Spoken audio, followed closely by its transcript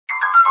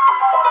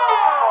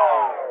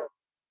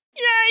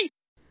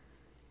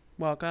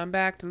Welcome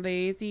back to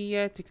Lazy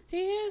Yet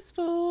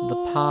Successful. The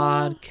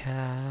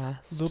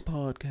podcast. The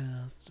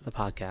podcast. The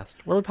podcast.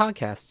 Word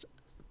podcast.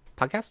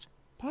 Podcast?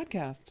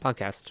 Podcast.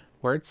 Podcast.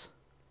 Words?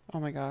 Oh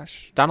my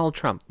gosh. Donald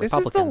Trump. This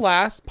is the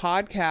last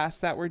podcast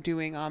that we're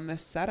doing on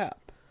this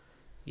setup.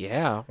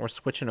 Yeah, we're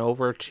switching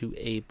over to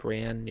a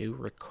brand new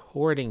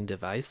recording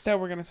device. That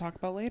we're going to talk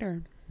about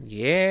later.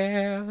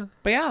 Yeah.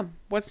 But yeah,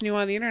 what's new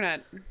on the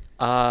internet?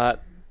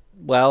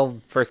 Well,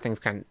 first thing's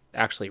kind of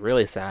actually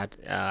really sad.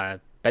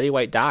 Betty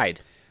White died.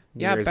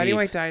 Betty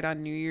White died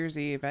on New Year's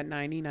Eve at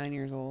 99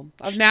 years old.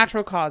 Of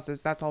natural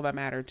causes. That's all that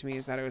mattered to me,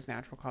 is that it was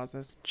natural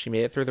causes. She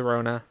made it through the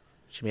Rona.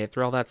 She made it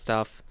through all that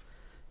stuff.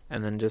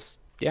 And then just,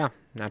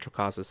 natural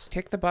causes.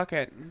 Kick the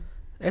bucket.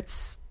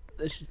 It's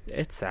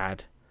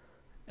sad.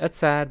 It's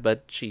sad,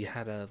 but she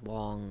had a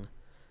long,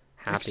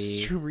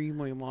 happy,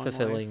 extremely long,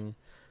 fulfilling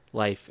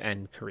life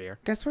and career.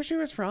 Guess where she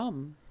was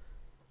from?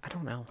 I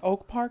don't know.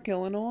 Oak Park,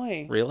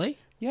 Illinois. Really?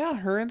 Yeah,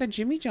 her and the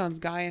Jimmy John's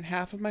guy and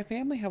half of my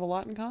family have a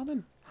lot in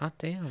common. Hot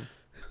damn.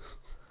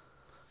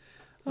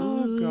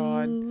 Oh,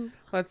 God.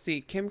 Let's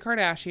see. Kim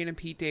Kardashian and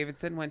Pete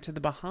Davidson went to the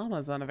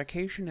Bahamas on a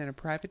vacation in a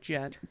private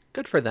jet.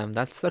 Good for them.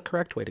 That's the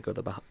correct way to go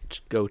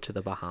to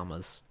the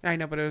Bahamas. I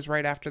know, but it was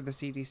right after the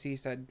CDC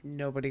said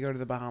nobody go to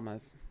the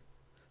Bahamas.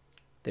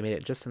 They made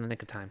it just in the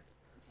nick of time.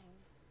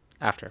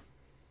 After.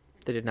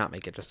 They did not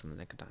make it just in the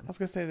nick of time. I was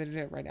going to say they did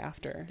it right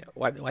after. Yeah.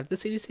 Why did the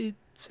CDC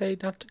say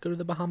not to go to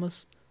the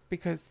Bahamas?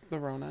 Because the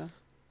Rona.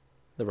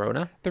 The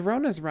Rona? The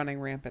Rona's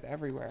running rampant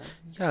everywhere.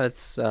 Yeah,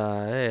 it's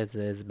bad.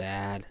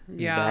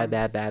 It's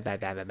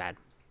bad.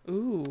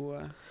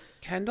 Ooh.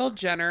 Kendall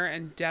Jenner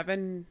and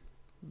Devin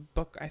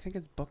I think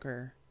it's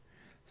Booker,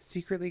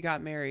 secretly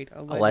got married,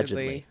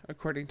 allegedly.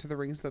 According to the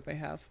rings that they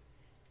have.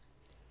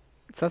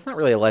 So that's not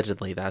really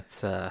allegedly. That's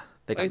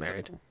they got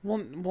married.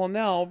 Well,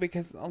 no,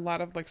 because a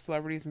lot of like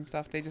celebrities and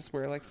stuff, they just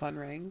wear like fun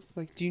rings.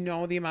 Like, do you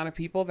know the amount of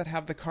people that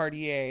have the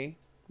Cartier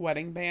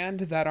wedding band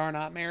that are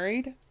not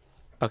married?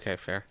 Okay,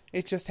 fair.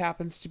 It just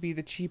happens to be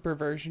the cheaper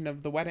version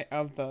of the wedding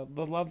of the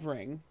love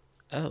ring.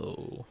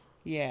 Oh.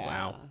 Yeah.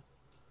 Wow.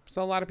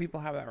 So a lot of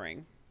people have that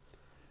ring.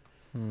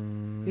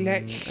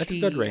 That's a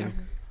good ring.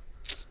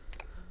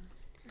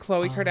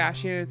 Khloe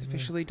Kardashian is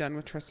officially done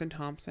with Tristan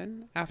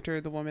Thompson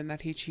after the woman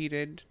that he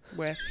cheated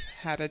with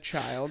had a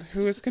child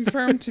who is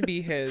confirmed to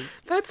be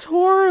his. That's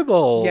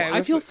horrible. Yeah,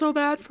 I feel so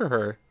bad for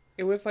her.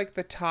 It was like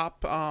the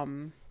top,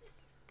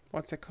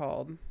 what's it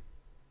called?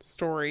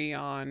 Story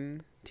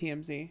on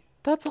TMZ.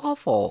 That's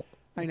awful.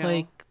 I know.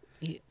 Like,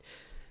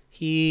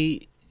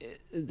 he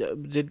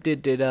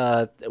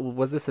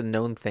was this a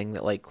known thing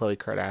that like Khloe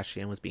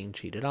Kardashian was being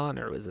cheated on,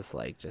 or was this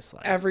like just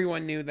like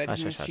everyone knew that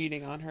he was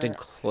cheating on her? Did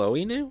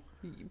Khloe knew?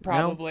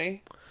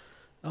 Probably.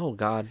 No? Oh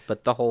God!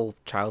 But the whole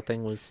child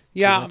thing was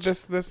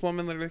this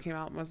woman literally came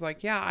out and was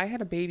like, "Yeah, I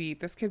had a baby.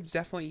 This kid's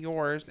definitely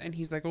yours." And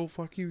he's like, "Oh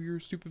fuck you, you're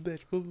a stupid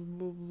bitch." Blah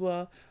blah blah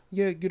blah.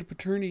 Yeah, get a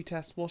paternity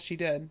test. Well, she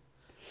did,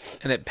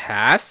 and it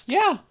passed.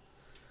 Yeah.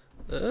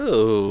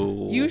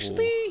 Oh.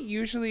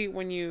 Usually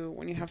when you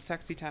have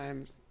sexy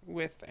times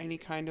with any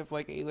kind of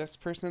like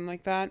A-list person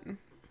like that,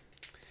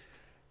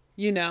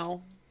 you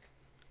know.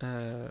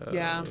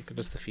 Yeah. Like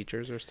just the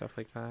features or stuff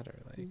like that, or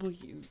like.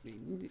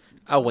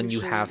 When you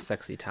have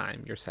sexy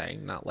time, you're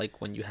saying, not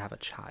like when you have a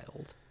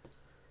child.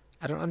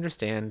 I don't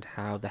understand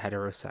how the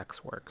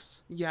heterosex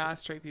works. Yeah,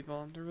 straight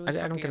people. They're really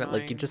I don't get it. annoying.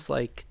 Like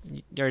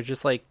you're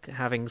just like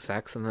having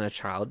sex and then a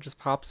child just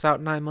pops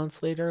out 9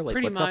 months later.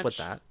 Like, what's up with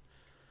that?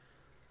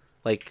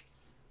 Like,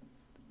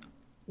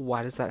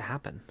 why does that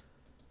happen?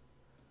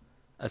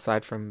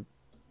 Aside from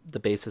the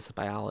basis of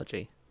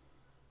biology.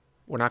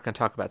 We're not going to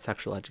talk about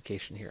sexual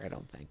education here, I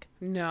don't think.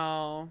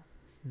 No,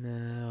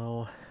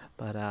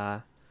 but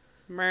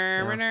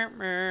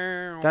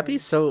no. That'd be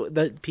so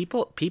that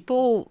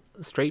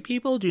straight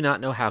people do not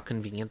know how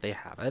convenient they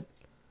have it.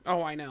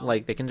 Oh, I know.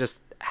 Like, they can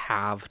just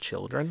have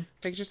children.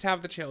 They just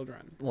have the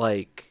children.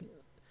 Like,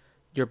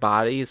 your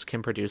bodies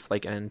can produce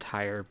like an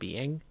entire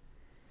being.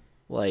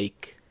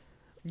 Like,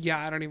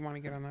 yeah, I don't even want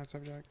to get on that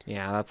subject.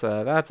 Yeah, that's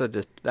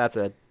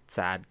a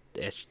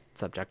sad-ish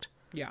subject.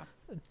 Yeah.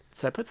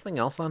 So I put something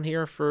else on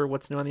here for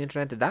what's new on the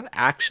internet. Did that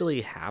actually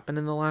happen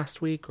in the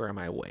last week, or am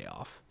I way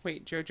off?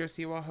 Wait, JoJo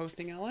Siwa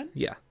hosting Ellen?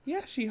 Yeah.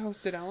 Yeah, she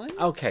hosted Ellen.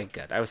 Okay,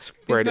 good. I was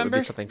worried it would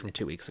be something from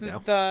 2 weeks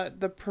ago.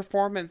 The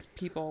performance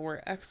people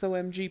were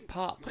XOMG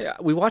Pop. Yeah,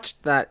 we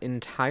watched that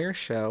entire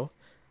show.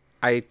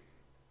 I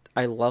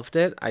loved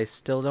it. I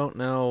still don't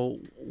know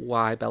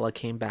why Bella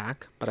came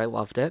back, but I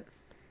loved it.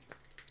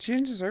 She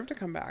didn't deserve to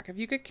come back. If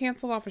you get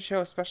canceled off a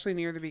show, especially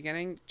near the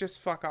beginning, just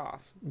fuck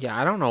off. Yeah,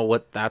 I don't know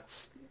what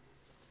that's...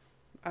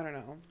 I don't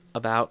know.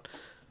 About.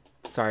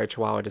 Sorry,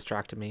 Chihuahua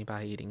distracted me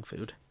by eating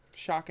food.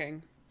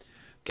 Shocking.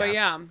 Gasp. But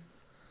yeah.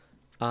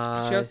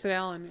 She hosted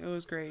Ellen. It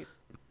was great.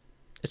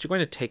 Is she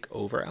going to take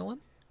over Ellen?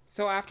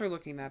 So after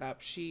looking that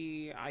up,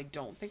 I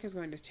don't think is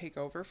going to take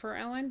over for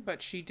Ellen,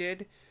 but she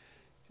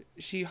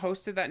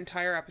hosted that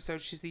entire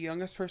episode. She's the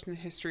youngest person in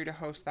history to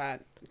host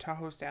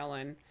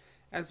Ellen,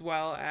 as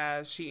well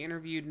as she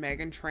interviewed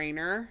Meghan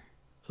Trainor.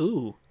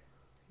 Ooh.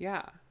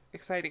 Yeah.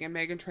 exciting. And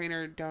Megan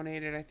Trainor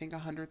donated, I think,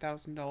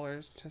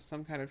 $100,000 to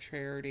some kind of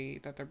charity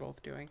that they're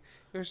both doing.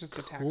 It was just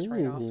a tax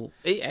write-off.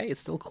 Hey,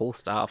 it's still cool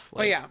stuff.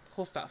 Like, oh yeah,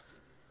 cool stuff.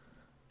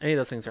 Any of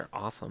those things are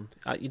awesome.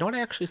 You know what I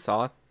actually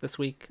saw this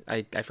week?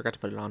 I forgot to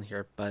put it on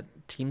here, but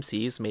Team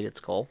C's made its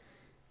goal.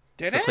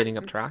 Did it? Cleaning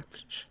up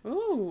trash.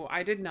 Ooh,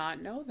 I did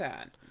not know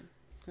that.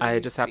 I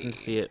just happened to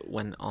see it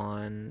when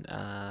on...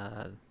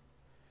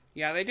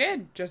 yeah, they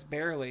did. Just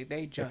barely.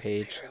 They just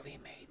barely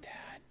made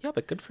that. Yeah,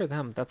 but good for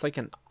them. That's like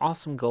an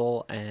awesome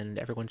goal, and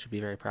everyone should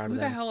be very proud of them.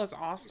 Who the hell is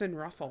Austin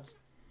Russell?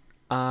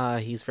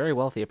 He's very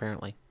wealthy,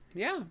 apparently.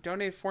 Yeah,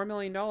 donated $4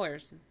 million.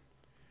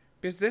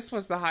 Because this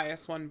was the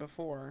highest one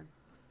before.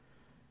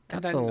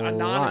 And That's then a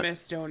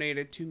Anonymous lot.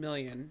 Donated $2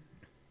 million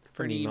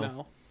for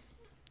Nemo.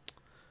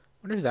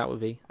 Wonder who that would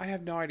be. I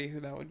have no idea who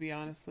that would be,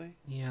 honestly.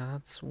 Yeah,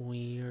 that's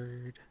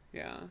weird.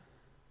 Yeah.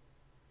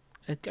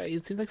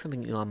 It seems like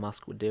something Elon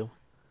Musk would do.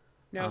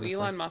 No, honestly.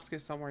 Elon Musk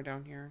is somewhere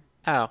down here.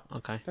 Oh,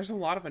 okay. There's a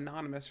lot of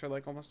Anonymous for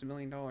like almost $1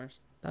 million.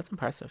 That's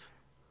impressive.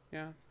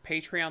 Yeah.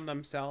 Patreon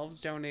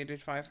themselves donated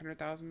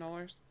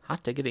 $500,000.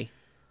 Hot diggity.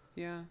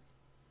 Yeah.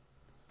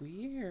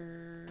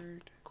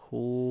 Weird.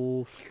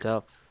 Cool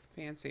stuff.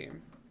 Fancy.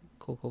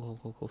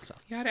 Cool stuff.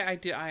 Yeah,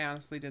 I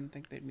honestly didn't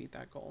think they'd meet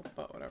that goal,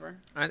 but whatever.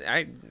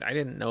 I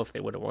didn't know if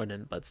they would or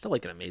wouldn't, but it's still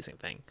like an amazing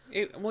thing.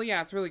 Well,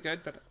 yeah, it's really good,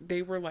 but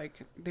they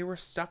were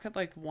stuck at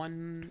like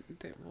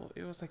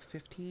it was like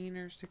 15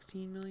 or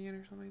 16 million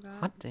or something like that.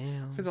 Hot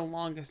damn. For the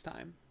longest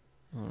time.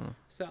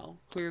 So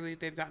clearly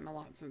they've gotten a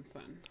lot since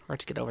then.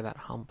 Hard to get over that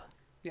hump.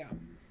 Yeah.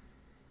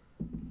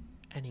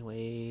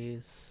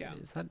 Anyways, yeah.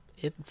 Is that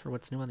it for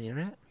what's new on the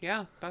internet?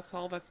 Yeah, that's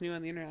all that's new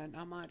on the internet.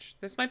 Not much.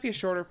 This might be a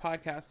shorter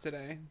podcast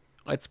today.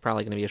 It's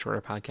probably going to be a shorter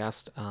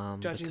podcast.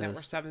 Judging that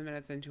we're 7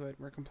 minutes into it,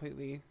 we're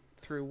completely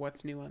through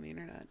what's new on the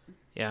internet.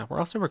 Yeah, we're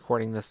also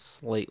recording this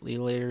slightly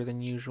later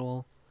than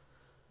usual.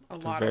 A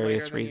lot for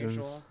various reasons.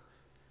 Usual.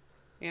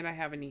 And I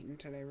haven't eaten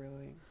today,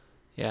 really.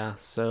 Yeah,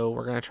 so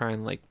we're going to try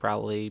and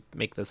probably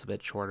make this a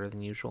bit shorter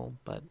than usual,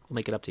 but we'll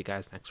make it up to you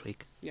guys next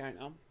week. Yeah, I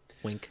know.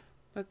 Wink.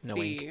 Let's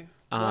see. Wink.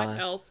 What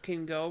else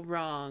can go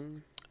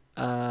wrong?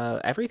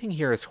 Everything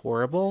here is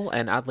horrible,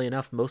 and oddly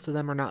enough, most of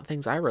them are not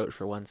things I wrote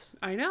for once.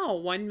 I know.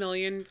 1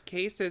 million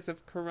cases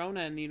of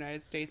corona in the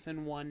United States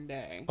in one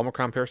day.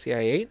 Omicron Persei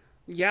 8?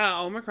 Yeah,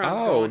 Omicron's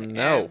going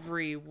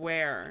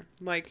everywhere.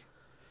 Like,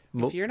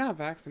 if you're not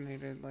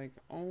vaccinated,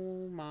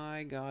 oh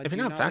my god. If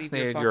you're not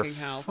vaccinated, you're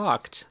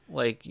fucked.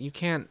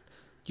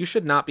 You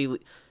should not be...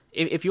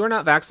 If you are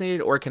not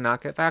vaccinated or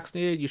cannot get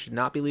vaccinated, you should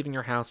not be leaving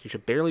your house. You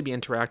should barely be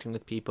interacting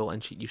with people,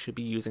 and you should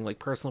be using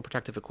personal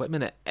protective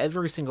equipment at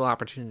every single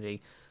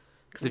opportunity.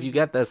 Because if you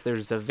get this,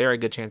 there's a very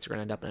good chance you're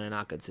going to end up in a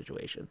not good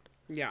situation.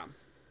 Yeah,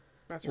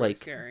 that's really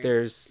scary.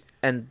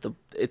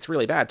 It's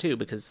really bad too,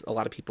 because a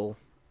lot of people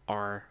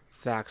are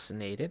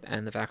vaccinated,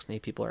 and the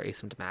vaccinated people are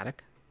asymptomatic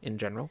in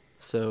general.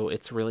 So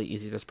it's really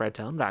easy to spread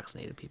to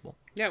unvaccinated people.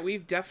 Yeah,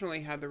 we've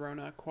definitely had the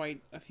Rona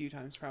quite a few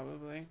times,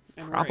 probably.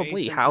 And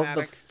probably. How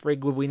the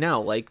frig would we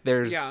know?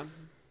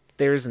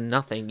 There's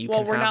nothing you can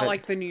have. Well, we're not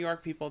like the New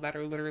York people that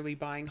are literally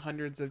buying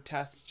hundreds of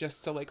tests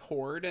just to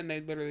hoard, and they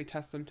literally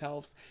test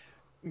themselves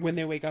when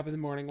they wake up in the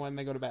morning, when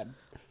they go to bed.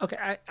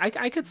 Okay,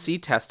 I could see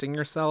testing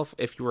yourself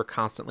if you were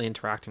constantly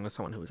interacting with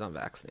someone who was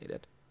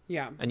unvaccinated.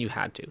 Yeah. And you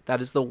had to.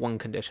 That is the one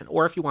condition.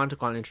 Or if you wanted to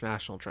go on an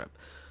international trip.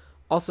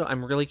 Also,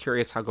 I'm really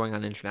curious how going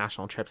on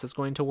international trips is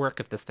going to work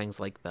if this thing's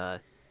like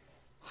the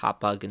hot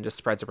bug and just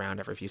spreads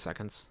around every few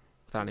seconds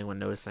without anyone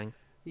noticing.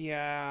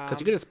 Yeah. Because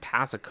you could just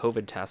pass a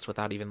COVID test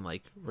without even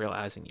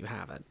realizing you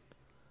have it.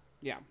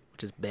 Yeah.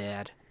 Which is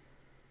bad.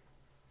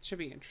 Should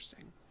be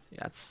interesting.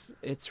 Yeah,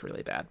 it's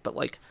really bad. But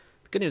the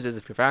good news is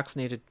if you're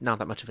vaccinated, not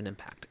that much of an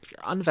impact. If you're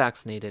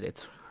unvaccinated,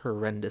 it's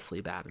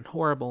horrendously bad and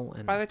horrible.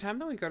 And by the time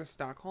that we go to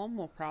Stockholm,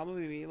 we'll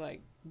probably be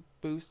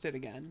boosted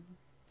again.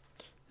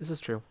 This is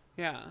true.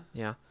 Yeah.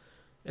 Yeah.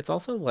 It's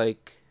also I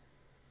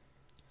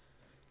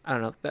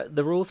don't know.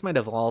 The rules might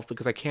evolve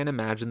because I can't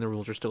imagine the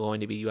rules are still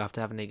going to be you have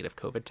to have a negative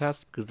COVID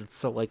test because it's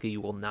so likely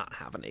you will not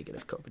have a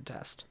negative COVID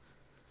test.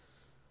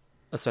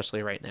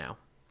 Especially right now.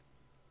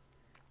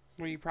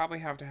 Well, you probably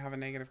have to have a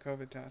negative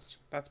COVID test.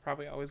 That's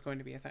probably always going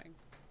to be a thing.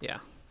 Yeah.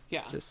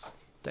 Yeah. It's just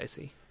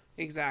dicey.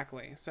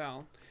 Exactly.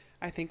 So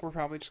I think we're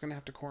probably just going to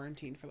have to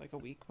quarantine for a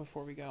week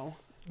before we go.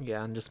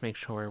 Yeah, and just make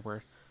sure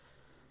we're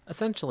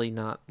essentially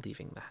not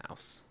leaving the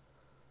house.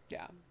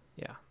 Yeah.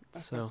 Yeah.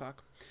 That's gonna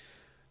suck.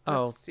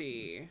 Let's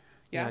see.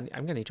 Yeah.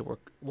 I'm gonna need to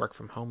work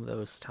from home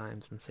those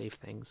times and save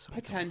things. So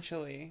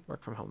potentially.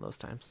 Work from home those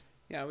times.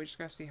 Yeah, we just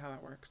gotta see how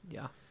that works.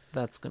 Yeah.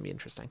 That's gonna be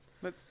interesting.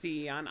 Let's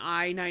see. On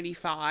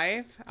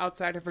I-95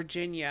 outside of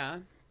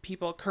Virginia,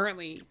 people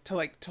currently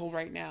till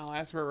right now,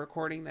 as we're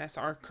recording this,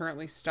 are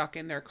currently stuck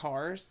in their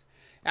cars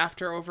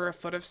after over a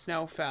foot of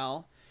snow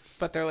fell,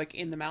 but they're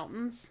in the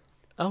mountains.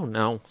 Oh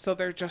no. So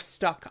they're just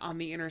stuck on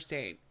the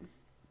interstate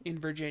in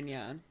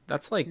Virginia.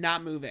 That's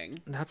not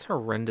moving. That's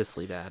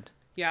horrendously bad.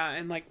 Yeah,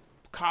 and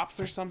cops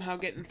are somehow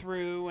getting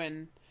through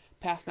and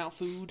passing out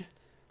food.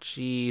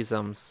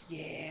 Jeezums.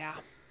 Yeah.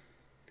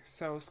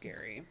 So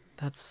scary.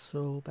 That's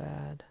so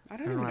bad. I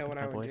don't even know what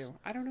I would do.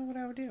 I don't know what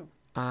I would do.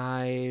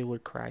 I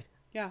would cry.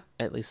 Yeah.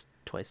 At least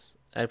twice.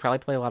 I'd probably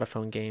play a lot of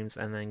phone games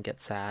and then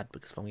get sad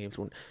because phone games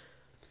wouldn't.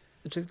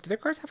 Do their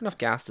cars have enough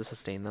gas to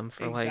sustain them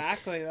for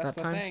exactly? That's that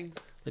the time? Thing.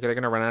 Like, are they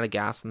going to run out of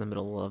gas in the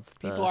middle of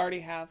People already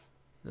have.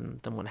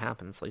 Then what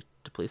happens? Like,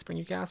 do police bring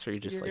you gas, or are you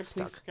just stuck?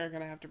 Police are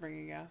going to have to bring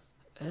you gas.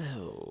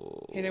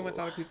 Oh. Hit it with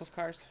other people's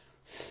cars.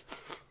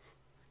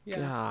 Yeah.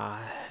 God.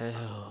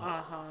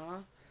 Uh-huh.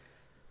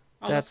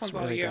 Oh, That's this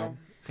one's really all you.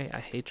 Hey,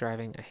 I hate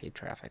driving. I hate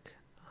traffic.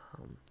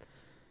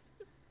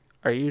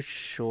 Are you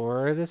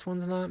sure this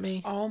one's not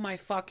me? Oh my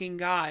fucking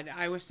God.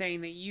 I was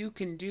saying that you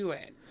can do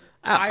it.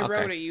 Oh, I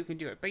wrote it, you can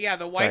do it. But yeah,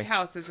 the White Sorry.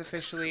 House is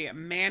officially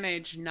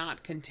manage,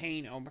 not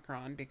contain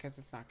Omicron because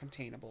it's not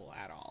containable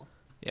at all.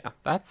 Yeah,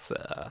 that's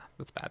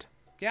bad.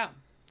 Yeah,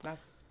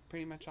 that's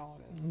pretty much all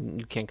it is.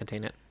 You can't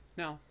contain it.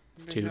 No,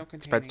 It's there's too, no it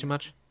containing. spreads too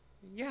much?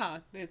 Yeah,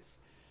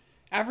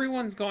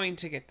 everyone's going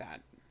to get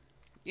that.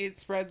 It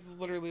spreads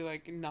literally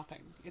like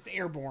nothing. It's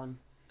airborne.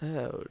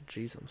 Oh,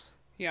 Jesus.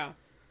 Yeah.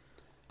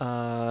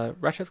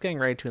 Russia's getting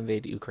ready to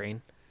invade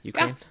Ukraine.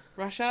 Yeah.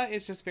 Russia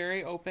is just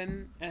very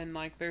open and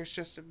like there's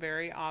just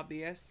very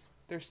obvious.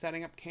 They're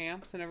setting up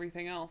camps and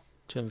everything else.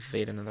 To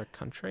invade another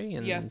country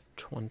in Yes.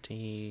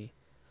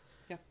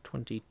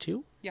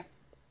 2022? Yeah.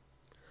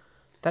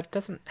 That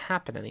doesn't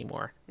happen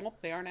anymore. Well,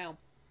 they are now.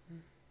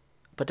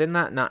 But didn't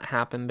that not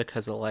happen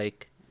because of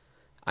like,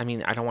 I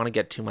mean, I don't want to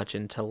get too much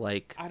into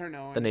like I don't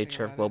know the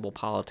nature of global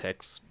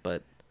politics,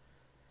 but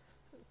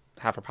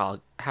half our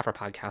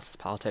podcast is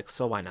politics,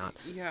 so why not?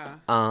 Yeah.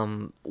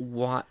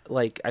 What,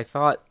 like, I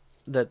thought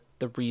that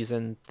the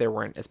reason there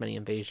weren't as many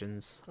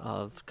invasions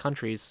of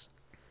countries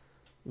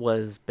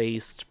was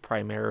based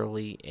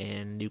primarily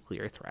in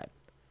nuclear threat.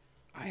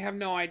 I have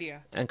no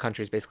idea. And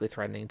countries basically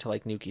threatening to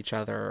like nuke each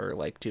other or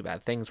like do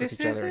bad things with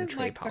each other and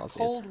trade policies.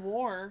 This isn't like the Cold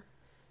War.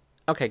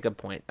 Okay, good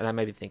point. And I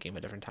might be thinking of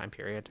a different time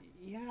period.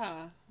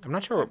 Yeah. I'm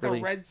not sure like what really.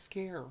 The Red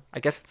Scare. I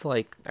guess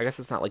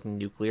it's not like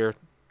nuclear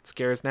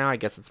scares now. I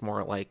guess it's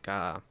more like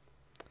how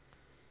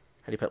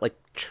do you put it? Like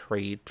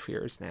trade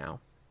fears now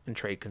and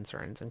trade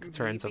concerns and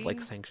concerns of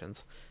like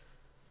sanctions.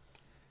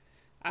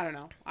 I don't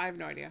know. I have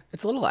no idea.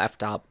 It's a little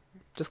effed up.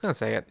 Just gonna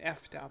say it.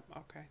 Effed up.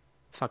 Okay.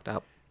 It's fucked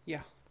up.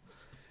 Yeah.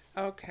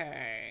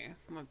 Okay.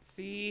 Let's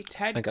see.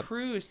 Ted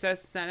Cruz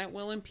says Senate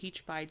will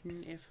impeach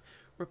Biden if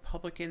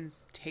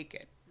Republicans take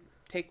it.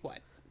 Take what?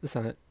 The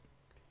Senate.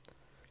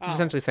 He's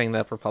essentially saying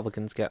that if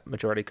Republicans get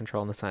majority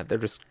control in the Senate, they're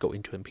just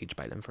going to impeach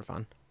Biden for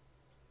fun.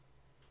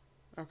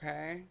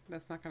 Okay.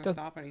 That's not going to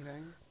stop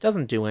anything.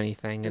 Doesn't do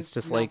anything. It's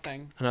just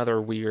nothing. Like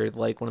another weird,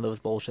 like one of those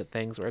bullshit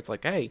things where it's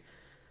like, hey,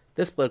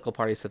 this political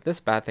party said this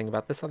bad thing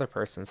about this other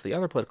person, so the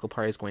other political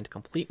party is going to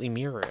completely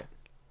mirror it.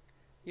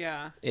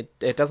 Yeah.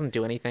 It doesn't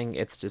do anything.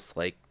 It's just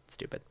like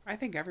stupid. I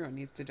think everyone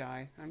needs to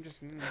die. I'm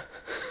just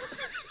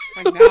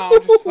like, no,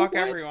 just fuck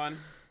everyone.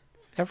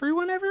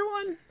 Everyone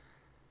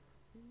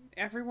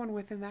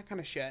within that kind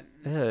of shit.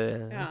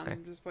 Yeah, okay.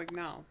 I'm just like,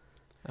 no.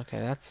 Okay,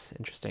 that's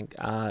interesting.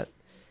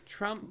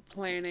 Trump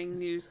planning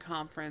news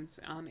conference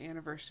on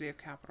anniversary of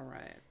Capitol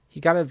riot. He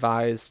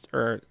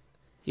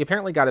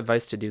apparently got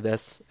advice to do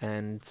this,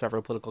 and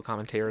several political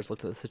commentators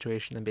looked at the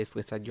situation and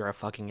basically said, "You're a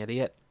fucking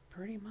idiot."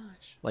 Pretty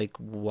much. Like,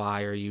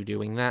 why are you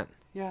doing that?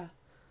 Yeah.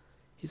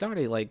 He's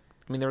already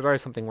there was already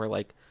something where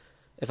like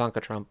Ivanka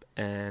Trump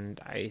and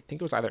I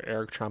think it was either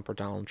Eric Trump or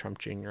Donald Trump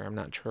Jr., I'm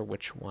not sure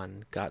which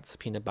one, got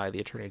subpoenaed by the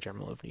Attorney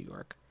General of New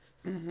York.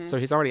 Mm-hmm. So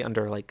he's already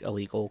under like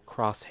illegal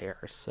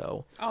crosshairs.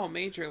 So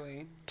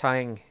majorly.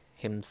 Tying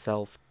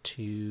himself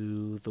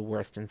to the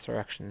worst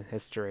insurrection in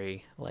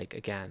history, like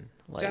again,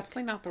 like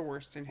definitely not the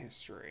worst in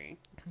history.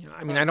 You know,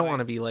 I mean, I don't want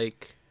to be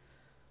like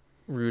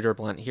rude or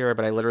blunt here,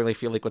 but I literally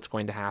feel like what's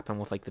going to happen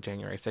with like the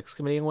January 6th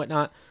committee and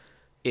whatnot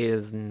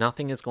is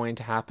nothing is going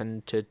to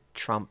happen to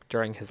Trump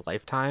during his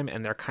lifetime,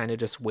 and they're kind of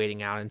just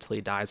waiting out until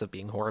he dies of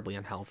being horribly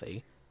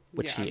unhealthy,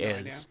 which he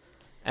is.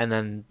 And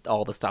then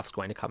all the stuff's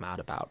going to come out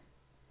about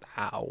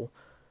how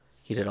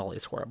he did all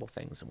these horrible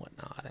things and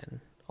whatnot,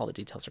 and all the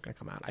details are going to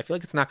come out. I feel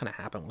like it's not going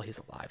to happen while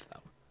he's alive,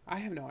 though. I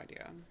have no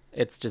idea.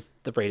 It's just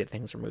the rate that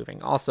things are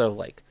moving. Also,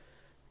 like,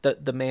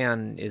 the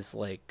man is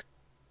like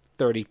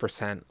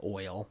 30%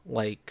 oil.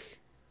 Like,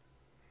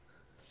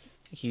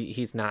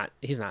 he's not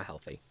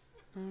healthy.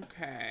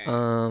 Okay.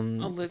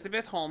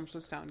 Elizabeth Holmes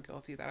was found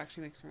guilty. That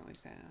actually makes me really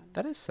sad.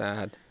 That is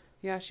sad.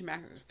 Yeah, she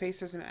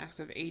faces an max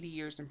of 80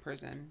 years in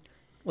prison.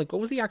 Like, what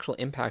was the actual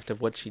impact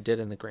of what she did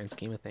in the grand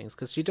scheme of things?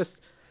 Because she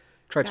just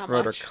tried to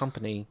promote her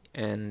company,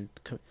 and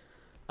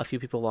a few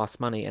people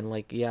lost money, and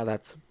like, yeah,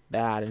 that's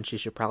bad, and she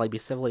should probably be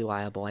civilly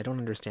liable. I don't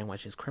understand why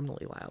she's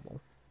criminally liable.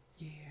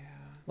 Yeah.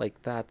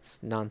 Like,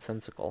 that's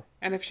nonsensical.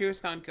 And if she was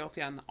found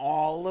guilty on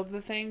all of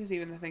the things,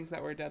 even the things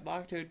that were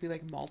deadlocked, it would be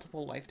like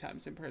multiple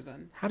lifetimes in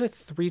prison. How did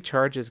 3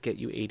 charges get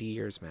you 80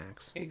 years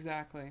max?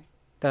 Exactly.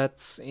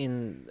 That's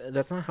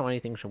not how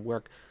anything should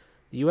work.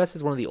 The U.S.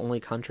 is one of the only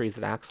countries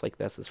that acts like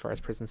this as far as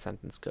prison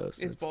sentence goes.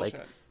 It's bullshit.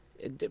 Like,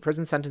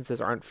 prison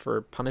sentences aren't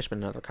for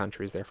punishment in other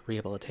countries; they're for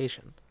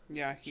rehabilitation.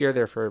 Yeah, here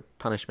they're for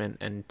punishment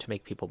and to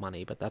make people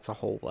money, but that's a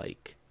whole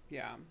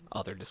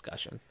other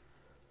discussion.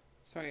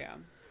 So yeah,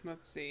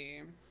 let's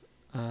see.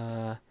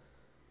 Oh,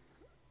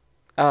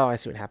 I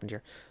see what happened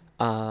here.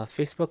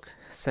 Facebook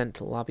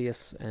sent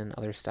lobbyists and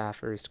other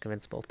staffers to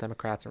convince both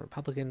Democrats and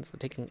Republicans that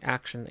taking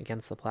action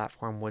against the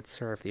platform would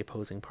serve the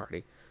opposing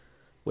party,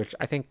 which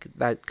I think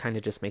that kind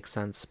of just makes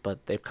sense,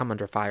 but they've come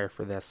under fire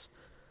for this,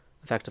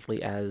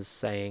 effectively as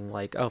saying,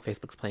 like, oh,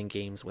 Facebook's playing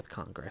games with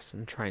Congress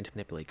and trying to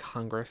manipulate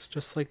Congress,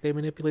 just like they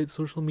manipulate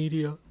social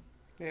media.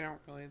 They don't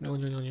really, though.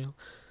 No.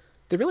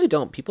 They really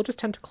don't. People just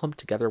tend to clump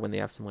together when they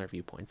have similar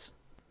viewpoints.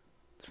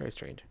 It's very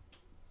strange.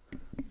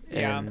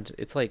 Yeah. And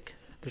it's like,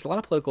 there's a lot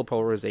of political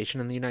polarization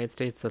in the United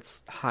States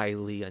that's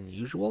highly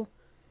unusual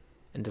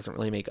and doesn't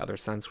really make other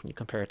sense when you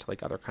compare it to,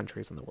 like, other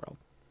countries in the world.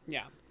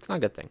 Yeah. It's not a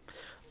good thing.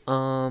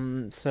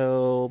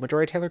 So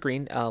Marjorie Taylor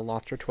Greene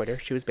lost her Twitter.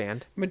 She was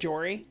banned.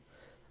 Marjorie?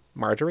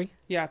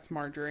 Yeah, it's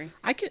Marjorie.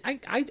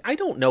 I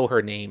don't know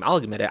her name. I'll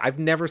admit it. I've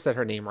never said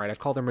her name right. I've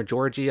called her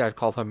Majorgy. I've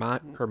called her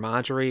her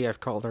Marjorie. I've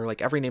called her,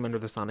 like, every name under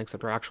the sun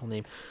except her actual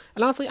name.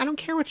 And honestly, I don't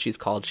care what she's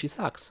called. She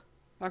sucks.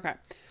 Okay.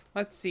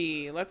 Let's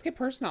see. Let's get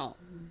personal.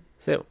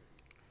 So,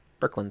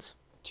 Birkins.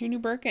 2 new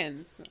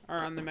Birkins are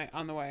on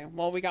the way.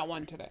 Well, we got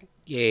one today.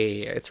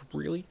 Yeah, it's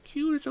really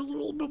cute. It's a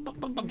little...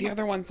 The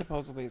other one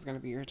supposedly is going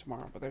to be here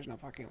tomorrow, but there's no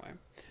fucking way.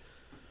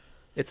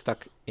 It's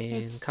stuck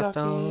in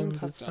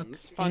customs. It's stuck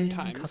Fun in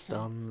times.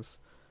 customs.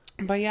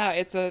 But yeah,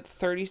 it's a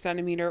 30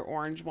 centimeter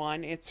orange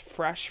one. It's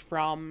fresh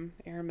from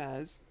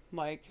Hermes.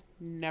 Like,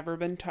 never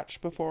been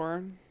touched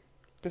before.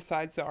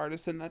 Besides the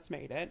artisan that's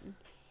made it.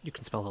 You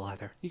can smell the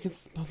leather. You can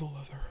smell the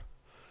leather.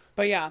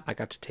 But yeah. I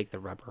got to take the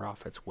rubber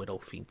off its widow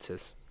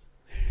fences.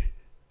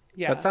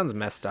 Yeah. That sounds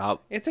messed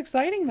up. It's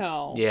exciting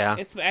though. Yeah.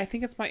 I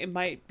think it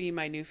might be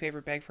my new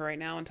favorite bag for right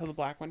now until the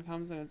black one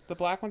comes. And the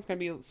black one's going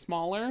to be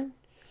smaller.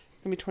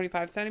 It's going to be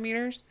 25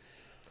 centimeters.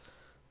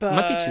 But it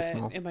might be too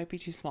small. It might be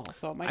too small.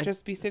 So it might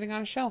just be sitting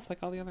on a shelf like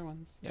all the other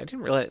ones. Yeah, I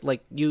didn't realize,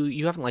 like,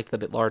 you haven't liked the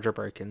bit larger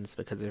Birkins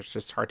because it's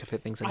just hard to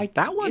fit things in.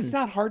 That one... It's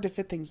not hard to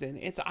fit things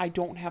in. I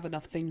don't have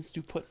enough things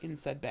to put in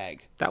said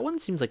bag. That one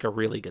seems like a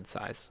really good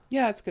size.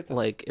 Yeah, it's good size.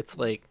 Like, it's,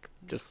 like,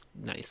 just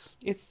nice.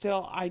 It's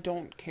still, I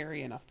don't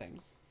carry enough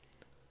things.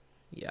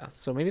 Yeah,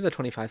 so maybe the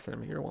 25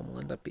 centimeter one will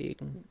end up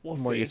being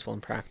more useful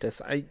in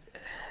practice. I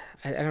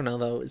don't know,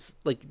 though. It's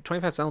like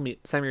 25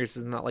 centimeters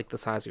is not like the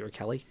size of your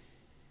Kelly.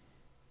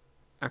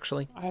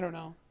 Actually, I don't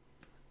know.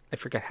 I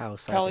forget how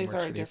sizing Kellys works are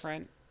for a these.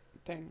 different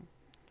thing.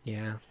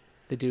 Yeah,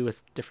 they do a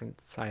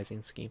different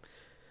sizing scheme.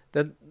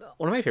 One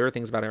of my favorite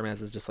things about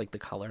Hermes is just like the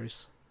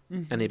colors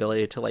and the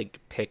ability to like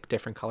pick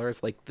different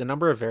colors. Like the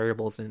number of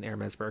variables in an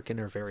Hermes Birkin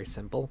are very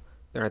simple.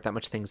 There aren't that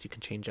much things you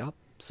can change up,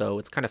 so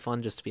it's kind of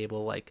fun just to be able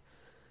to like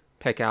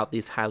pick out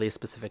these highly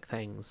specific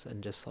things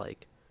and just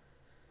like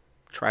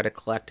try to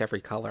collect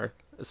every color.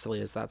 As silly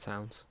as that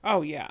sounds.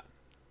 Oh yeah.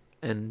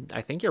 And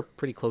I think you're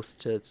pretty close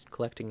to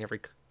collecting every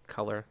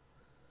color.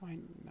 I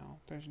know.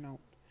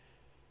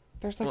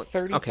 There's like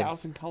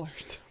 30,000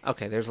 colors.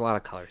 Okay, there's a lot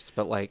of colors,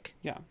 but like,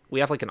 yeah, we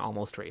have like an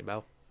almost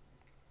rainbow.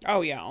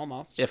 Oh yeah,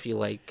 almost. If you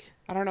like,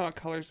 I don't know what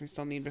colors we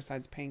still need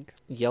besides pink.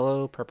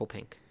 Yellow, purple,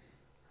 pink.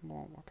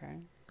 Well, okay.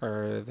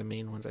 Are the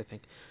main ones, I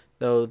think.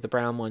 Though the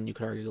brown one, you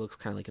could argue, looks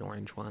kind of like an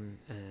orange one,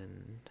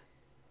 and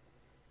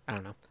I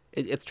don't know.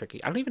 It's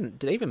tricky. Do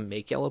they even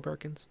make yellow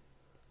Birkins?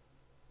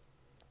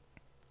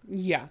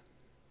 Yeah.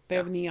 They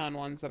have neon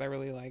ones that I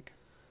really like.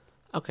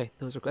 Okay,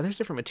 those are good. There's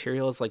different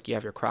materials, like you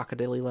have your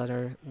crocodile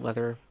leather.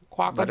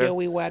 Crocodile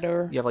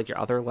leather. You have like your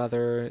other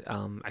leather.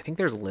 I think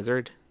there's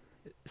lizard.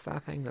 Is that a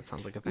thing? That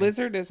sounds like a thing.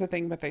 Lizard is a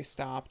thing, but they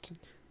stopped.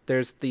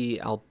 There's the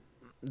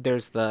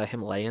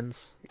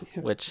Himalayans,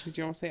 which... Did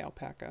you almost say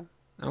alpaca?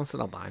 I almost said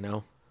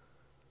albino.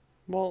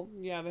 Well,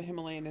 yeah, the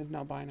Himalayan is an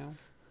albino.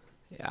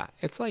 Yeah,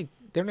 it's like,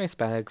 they're nice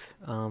bags.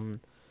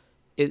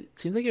 It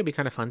seems like it'd be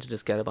kind of fun to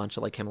just get a bunch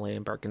of like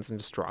Himalayan Birkins and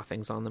just draw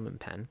things on them in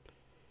pen.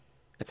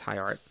 It's high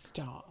art.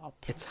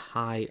 Stop. It's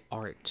high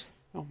art.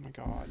 Oh my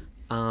god.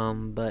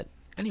 But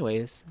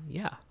anyways,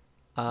 yeah.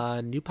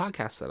 New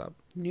podcast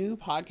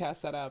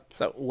setup.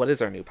 So what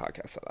is our new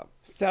podcast setup?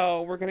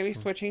 So we're going to be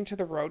switching to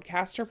the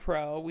Rodecaster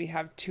Pro. We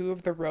have 2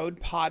 of the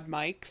Rode Pod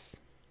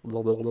mics.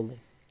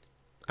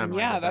 And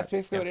yeah, that's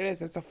basically what it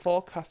is. It's a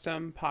full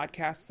custom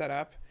podcast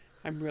setup.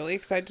 I'm really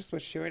excited to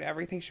switch to it.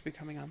 Everything should be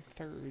coming on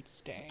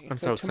Thursday. I'm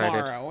so excited.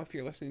 Tomorrow, if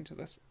you're listening to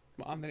this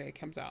on the day it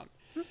comes out.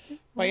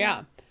 But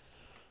yeah.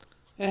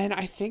 And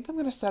I think I'm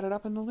going to set it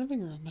up in the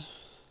living room.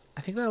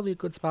 I think that'll be a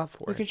good spot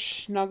for it. We could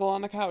snuggle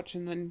on the couch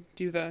and then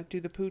do the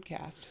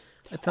podcast.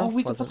 It sounds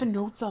we pleasant. can put the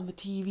notes on the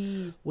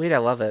TV. Wait, I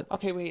love it.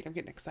 Okay, wait. I'm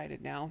getting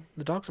excited now.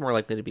 The dogs are more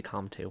likely to be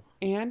calm too.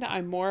 And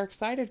I'm more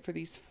excited for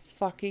these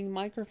fucking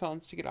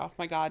microphones to get off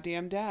my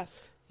goddamn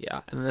desk.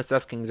 Yeah, and this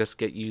desk can just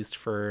get used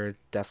for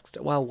desks.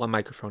 Well, one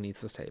microphone needs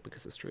to stay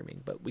because of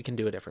streaming, but we can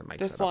do a different mic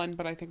This setup. one,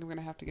 but I think I'm going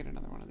to have to get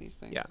another one of these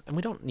things. Yeah, and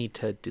we don't need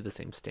to do the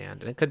same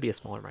stand, and it could be a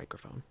smaller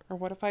microphone. Or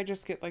what if I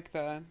just get like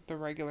the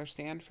regular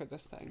stand for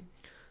this thing?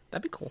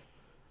 That'd be cool.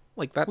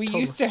 Like that. We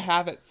used to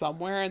have it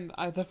somewhere, and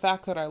the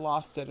fact that I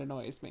lost it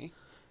annoys me.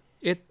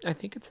 I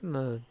think it's in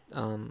the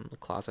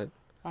closet.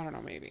 I don't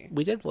know, maybe.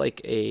 We did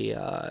like a.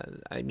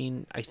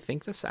 I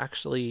think this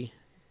actually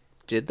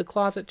did the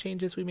closet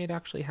changes we made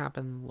actually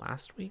happen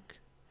last week.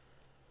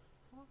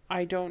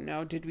 I don't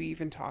know. Did we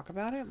even talk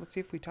about it? Let's see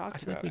if we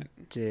talked about it.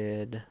 We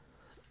did.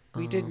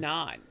 We did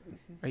not.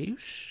 Are you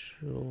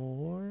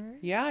sure?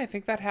 Yeah, I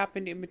think that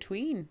happened in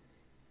between.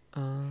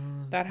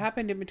 That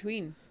happened in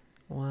between.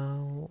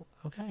 Well,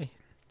 okay.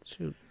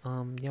 Shoot.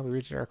 Yeah, we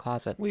redid our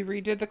closet. We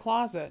redid the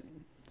closet.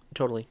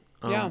 Totally.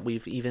 Yeah. We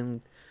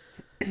even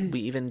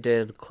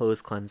did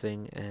clothes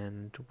cleansing,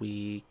 and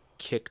we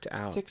kicked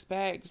out 6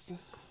 bags.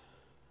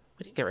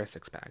 We didn't get rid of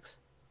 6 bags.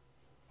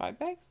 5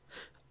 bags?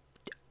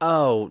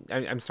 Oh,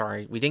 I'm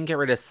sorry. We didn't get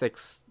rid of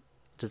 6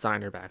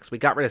 designer bags. We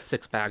got rid of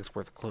 6 bags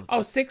worth of clothing.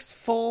 Oh, 6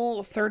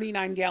 full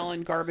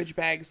 39-gallon garbage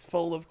bags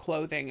full of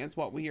clothing is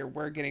what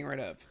we're getting rid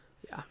of.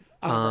 Yeah.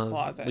 Out of our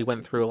closet. We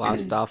went through a lot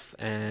of stuff,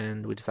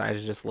 and we decided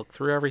to just look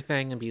through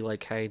everything and be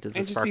like, hey, does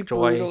this spark joy? And just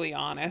be brutally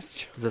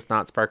honest. Does this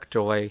not spark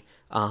joy?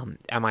 Am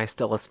I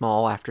still a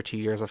small after 2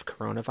 years of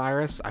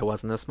coronavirus? I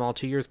wasn't a small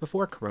 2 years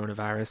before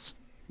coronavirus.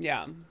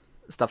 Yeah.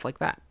 Stuff like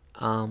that.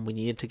 We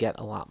needed to get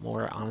a lot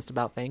more honest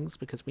about things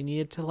because we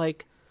needed to,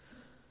 like,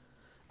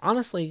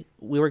 honestly,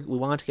 we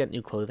wanted to get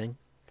new clothing,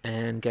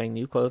 and getting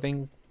new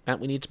clothing meant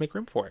we needed to make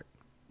room for it.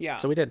 Yeah.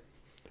 So we did.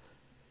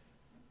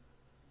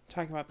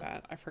 Talking about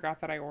that, I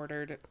forgot that I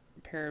ordered a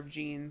pair of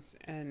jeans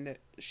and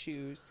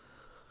shoes,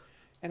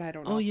 and I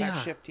don't know if that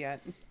shipped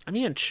yet. I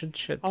mean, it should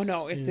ship. Oh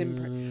no, it's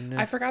in.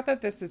 I forgot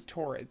that this is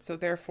Torrid, so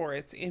therefore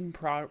it's in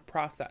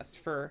process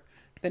for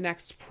the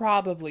next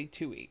probably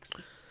 2 weeks.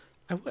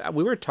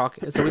 We were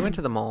talking, so we went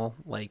to the mall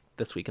like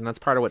this week, and that's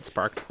part of what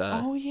sparked the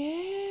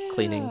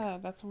cleaning.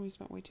 That's when we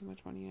spent way too much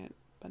money at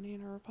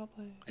Banana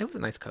Republic. It was a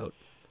nice coat.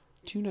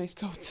 2 nice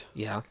coats.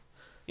 Yeah.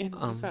 And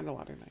we found a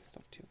lot of nice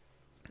stuff too.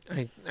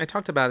 I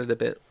talked about it a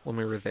bit when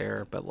we were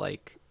there, but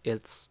like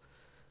it's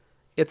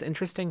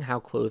interesting how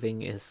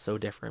clothing is so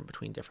different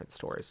between different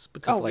stores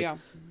because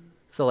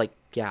so like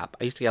Gap,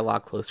 I used to get a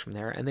lot of clothes from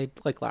there, and they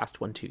like last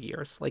 1-2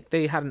 years. Like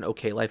they had an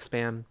okay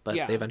lifespan, but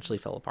they eventually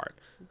fell apart.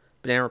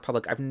 Banana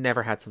Republic, I've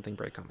never had something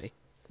break on me.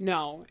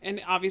 No,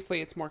 and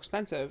obviously it's more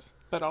expensive,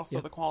 but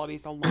also the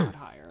quality's a lot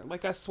higher.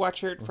 Like a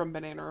sweatshirt from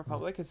Banana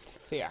Republic is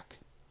thick.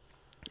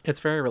 It's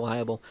very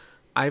reliable.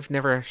 I've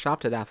never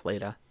shopped at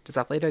Athleta. Does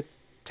Athleta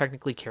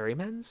technically carry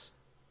men's?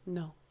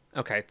 No.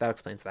 Okay, that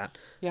explains that.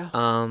 Yeah.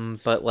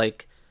 But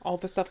like all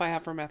the stuff I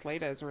have from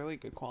Athleta is really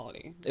good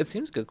quality. It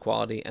seems good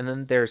quality. And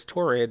then there's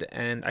Torrid,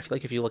 and I feel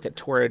like if you look at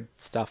Torrid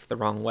stuff the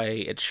wrong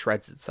way, it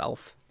shreds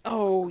itself.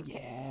 Oh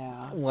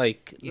yeah.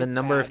 Like the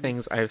number of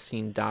things I've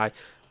seen die.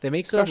 They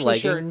make good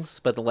leggings, shirts.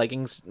 But the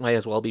leggings might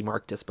as well be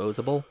marked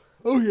disposable.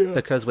 Oh yeah.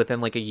 Because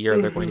within like a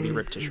year they're going to be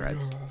ripped to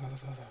shreds.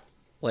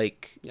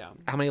 Like,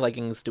 how many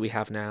leggings do we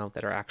have now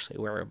that are actually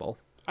wearable?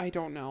 I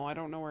don't know. I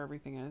don't know where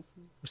everything is.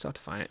 We still have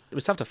to find it.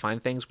 We still have to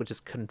find things, which is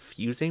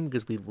confusing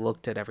because we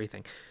looked at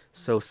everything.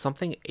 So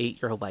something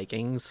ate your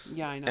leggings.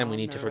 Yeah, I know. And we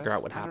need to figure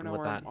out what happened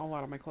with that. A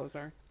lot of my clothes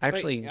are.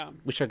 Actually,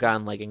 we should have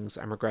gotten leggings.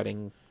 I'm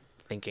regretting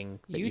thinking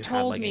that you had leggings. You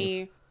told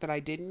me that I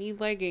didn't need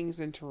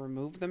leggings and to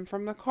remove them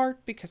from the cart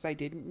because I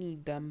didn't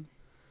need them.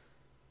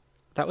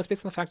 That was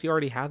based on the fact you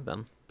already had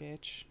them.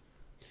 Bitch.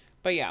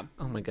 But yeah.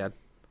 Oh my god.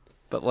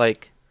 But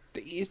like...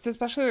 It's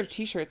especially their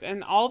t-shirts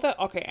and all the...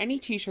 Okay, any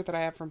t-shirt that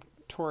I have from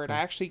Torrid, I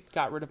actually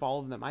got rid of all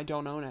of them. I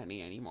don't own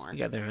any anymore.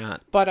 Yeah, they're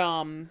not. But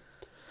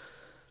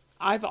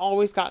I've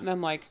always gotten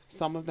them, like,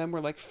 some of them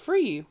were like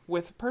free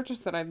with a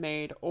purchase that I've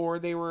made, or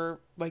they were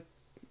like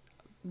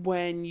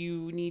when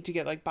you need to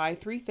get like buy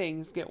 3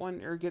 things, get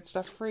one, or get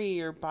stuff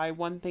free, or buy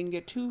 1 thing,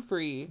 get 2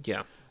 free.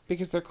 Yeah.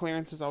 Because their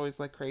clearance is always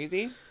like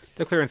crazy.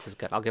 Their clearance is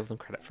good. I'll give them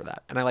credit for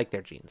that. And I like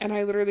their jeans. And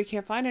I literally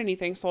can't find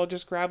anything, so I'll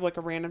just grab like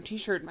a random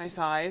t-shirt my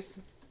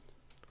size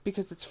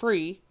because it's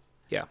free.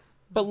 Yeah.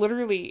 But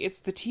literally, it's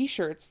the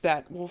t-shirts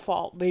that will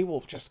fall. They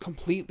will just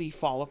completely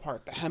fall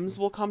apart. The hems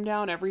will come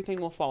down.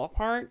 Everything will fall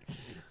apart.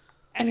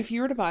 And if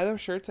you were to buy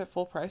those shirts at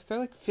full price, they're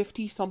like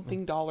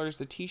 $50-something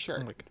a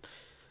t-shirt. Oh my God.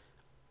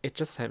 It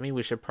just hit me.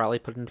 We should probably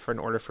put in for an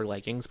order for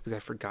leggings because I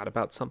forgot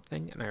about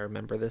something. And I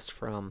remember this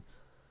from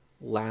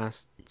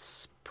last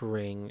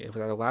spring. It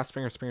was either last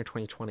spring or spring of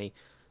 2020.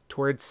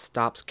 Torrid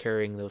stops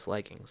carrying those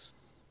leggings.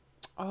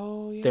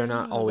 Oh, yeah. They're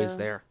not always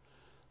there.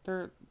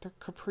 They're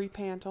capri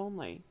pant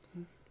only.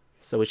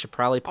 So we should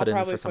probably put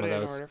in for some of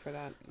those. I'll probably put in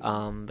an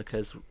order for that.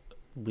 Because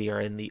we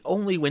are in the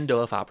only window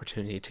of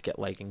opportunity to get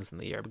leggings in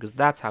the year because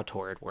that's how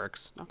Torrid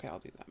works. Okay, I'll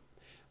do that.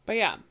 But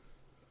yeah,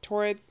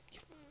 Torrid, you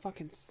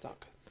fucking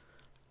suck.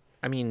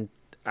 I mean,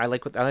 I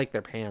like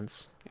their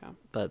pants. Yeah.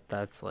 But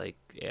that's like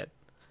it.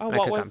 Oh,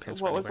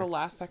 what was the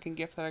last second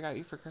gift that I got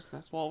you for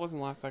Christmas? Well, it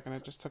wasn't last second.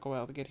 It just took a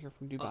while to get here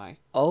from Dubai.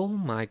 Oh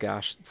my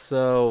gosh.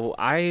 So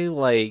I'm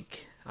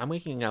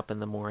waking up in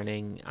the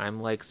morning.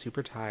 I'm like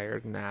super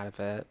tired and out of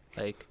it.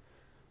 Like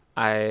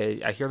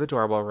I hear the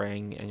doorbell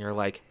ring and you're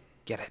like,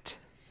 get it.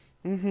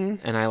 Mm-hmm.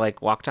 And I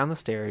like walk down the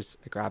stairs.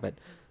 I grab it.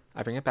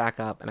 I bring it back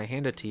up and I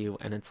hand it to you,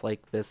 and it's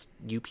like this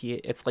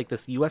it's like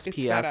this USPS. It's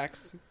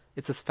FedEx.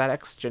 It's this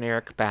FedEx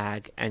generic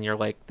bag, and you're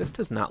like, this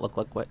does not look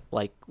like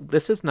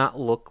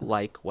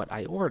what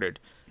I ordered.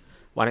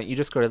 Why don't you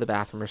just go to the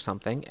bathroom or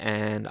something,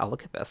 and I'll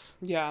look at this.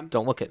 Yeah.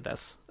 Don't look at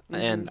this.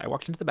 Mm-hmm. And I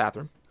walked into the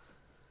bathroom,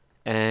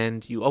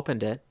 and you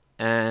opened it,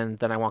 and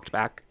then I walked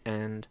back,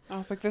 and I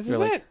was like, this is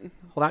it.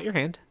 Hold out your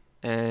hand,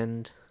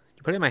 and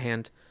you put it in my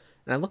hand,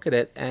 and I look at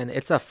it, and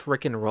it's a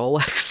freaking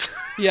Rolex.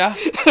 Yeah.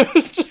 It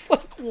was just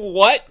like,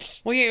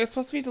 what? Well, yeah, it was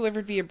supposed to be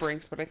delivered via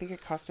Brinks, but I think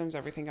at customs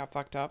everything got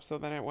fucked up, so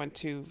then it went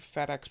to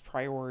FedEx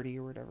Priority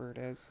or whatever it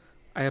is.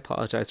 I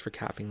apologize for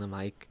capping the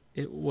mic.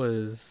 It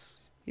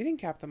was... You didn't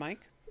cap the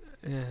mic.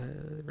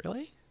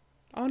 Really?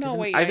 Oh, no,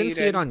 wait. I didn't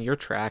see it on your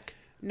track.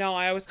 No,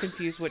 I always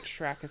confuse which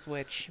track is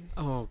which.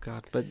 Oh,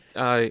 God. But,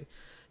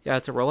 yeah,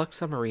 it's a Rolex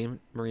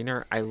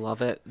Submariner. I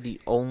love it.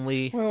 The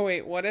only...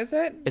 Wait, what is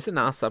it? It's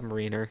not a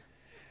Submariner.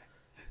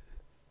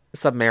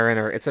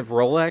 Submariner. It's a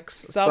Rolex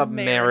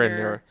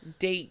Submariner.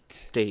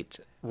 Date.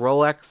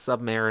 Rolex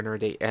Submariner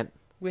date. And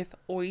with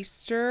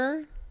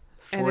oyster.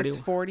 40... And it's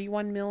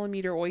 41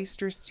 millimeter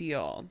oyster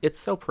steel. It's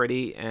so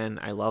pretty, and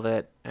I love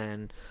it.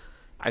 And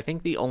I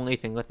think the only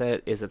thing with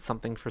it is it's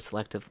something for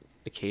selective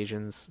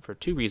occasions for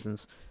two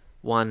reasons.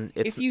 One,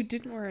 it's... If you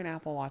didn't wear an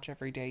Apple Watch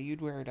every day,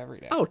 you'd wear it every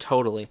day. Oh,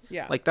 totally.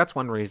 Yeah. Like, that's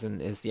one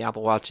reason, is the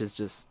Apple Watch is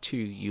just too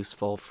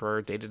useful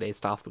for day-to-day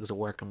stuff because of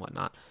work and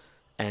whatnot.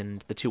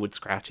 And the two would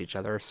scratch each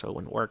other, so it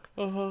wouldn't work.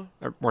 Uh-huh.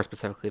 Or more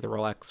specifically, the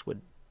Rolex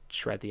would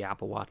shred the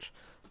Apple Watch.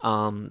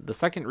 The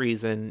second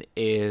reason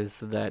is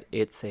that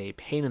it's a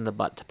pain in the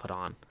butt to put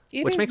on.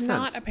 Which makes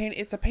sense.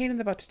 It's a pain in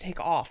the butt to take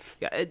off.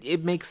 Yeah,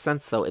 it makes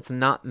sense, though. It's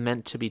not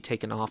meant to be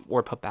taken off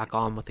or put back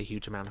on with a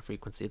huge amount of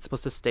frequency. It's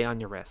supposed to stay on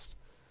your wrist.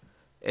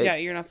 Yeah,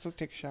 you're not supposed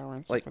to take a shower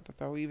and stuff with it,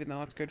 though, even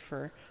though it's good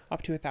for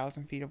up to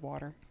 1,000 feet of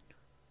water.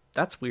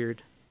 That's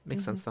weird.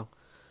 Makes sense, though.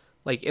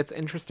 Like, it's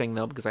interesting,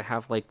 though, because I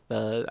have, like,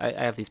 I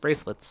have these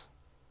bracelets.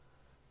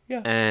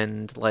 Yeah.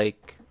 And,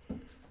 like,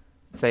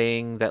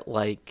 saying that,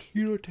 like...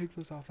 You don't take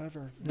those off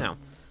ever. No.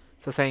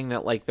 So saying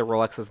that, like, the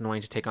Rolex is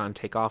annoying to take on and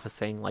take off is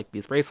saying, like,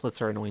 these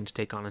bracelets are annoying to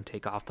take on and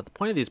take off. But the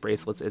point of these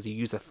bracelets is you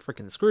use a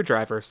freaking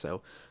screwdriver,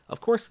 so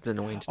of course it's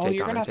annoying to take on and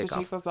take off. Oh, you're going to have to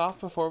take those off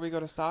before we go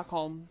to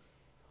Stockholm.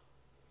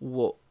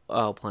 Well,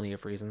 oh, plenty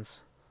of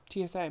reasons.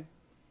 TSA.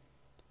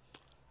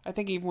 I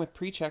think even with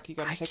pre-check, you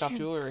got to take off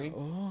jewelry.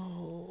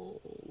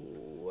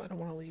 Oh, I don't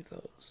want to leave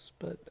those,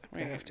 but I'm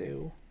going to have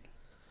to.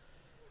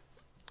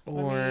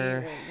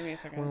 Or, wait, give me a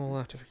second. Well, we'll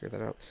have to figure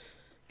that out.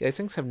 These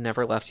things have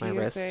never left my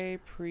wrist. TSA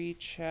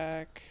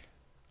pre-check.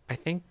 I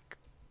think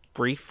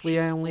briefly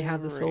I only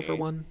had the silver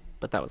one,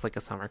 but that was like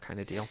a summer kind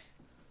of deal.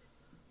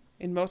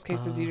 In most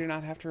cases, you do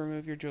not have to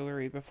remove your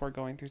jewelry before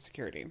going through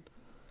security.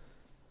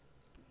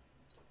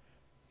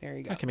 There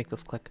you go. I can make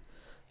this click.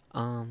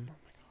 Oh my God.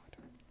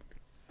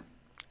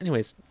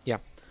 Anyways, yeah.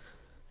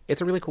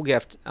 It's a really cool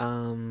gift.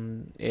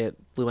 It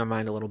blew my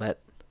mind a little bit.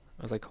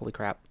 I was like, holy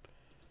crap.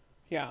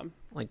 Yeah.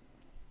 Like,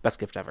 best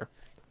gift ever.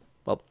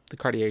 Well, the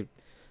Cartier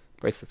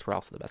bracelets were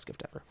also the best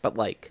gift ever. But,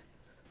 like,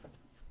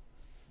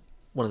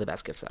 one of the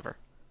best gifts ever.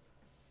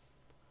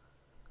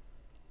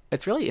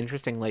 It's really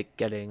interesting, like,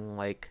 getting,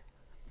 like,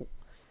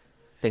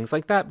 things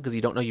like that because you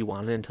don't know you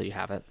want it until you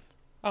have it.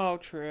 Oh,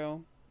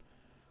 true.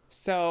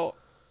 So,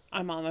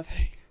 I'm on the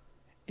thing.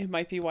 It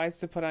might be wise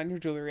to put on your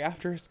jewelry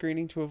after a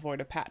screening to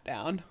avoid a pat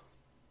down.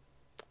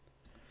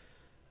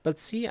 But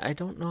see, I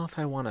don't know if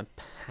I want to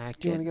pack it.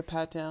 Do you want to get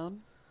pat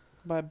down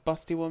by a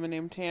busty woman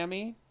named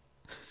Tammy?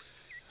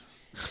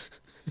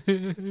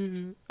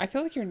 I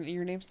feel like your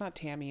name's not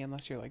Tammy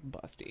unless you're like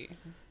busty.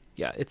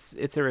 Yeah,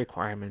 it's a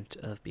requirement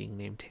of being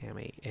named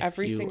Tammy. If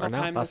every you single are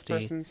not time busty,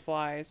 this person's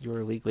flies, you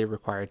are legally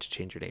required to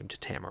change your name to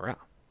Tamara.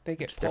 They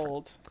get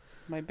pulled.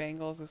 My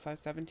bangle is a size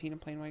 17 in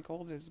plain white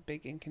gold. It is a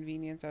big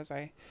inconvenience as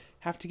I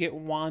have to get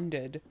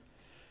wanded.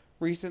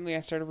 Recently, I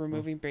started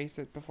removing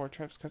bracelets before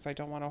trips because I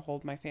don't want to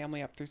hold my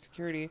family up through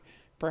security.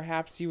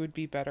 Perhaps you would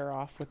be better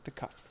off with the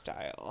cuff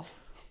style.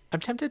 I'm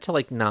tempted to,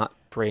 like, not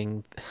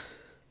bring...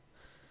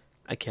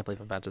 I can't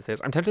believe I'm about to say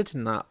this. I'm tempted to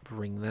not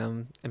bring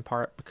them, in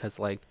part, because,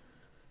 like...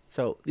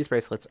 So, these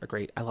bracelets are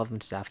great. I love them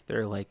to death.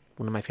 They're, like,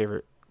 one of my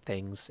favorite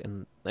things,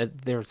 and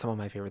they're some of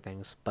my favorite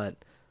things, but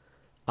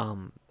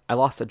I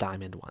lost a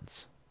diamond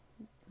once.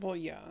 Well,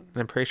 yeah.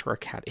 And I'm pretty sure a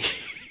cat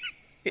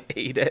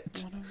ate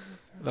it.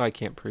 Though I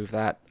can't prove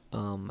that,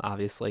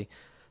 obviously.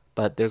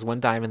 But there's one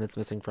diamond that's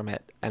missing from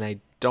it, and I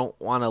don't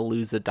want to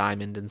lose a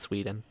diamond in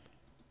Sweden.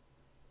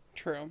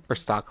 True. Or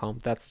Stockholm.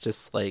 That's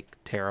just, like,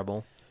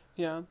 terrible.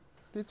 Yeah.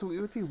 It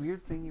would be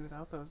weird seeing you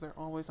without those. They're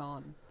always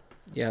on.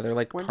 Yeah, they're,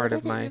 like, part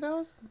of my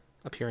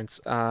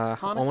appearance.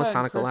 One was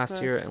Hanukkah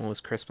last year, and one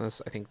was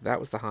Christmas. I think that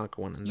was the Hanukkah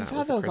one, and You've that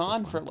was had the those Christmas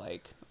on one. for,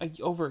 like,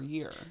 over a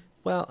year.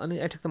 Well,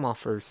 I took them off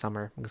for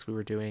summer because we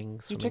were doing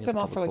swimming. You took them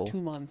off for, like,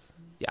 2 months.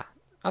 Yeah.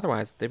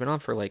 Otherwise, they've been on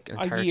for, like,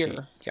 an entire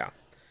year. Yeah.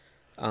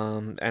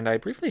 And I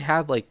briefly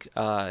had, like,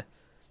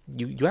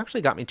 you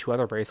actually got me 2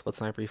 other bracelets,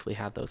 and I briefly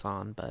had those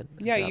on, but...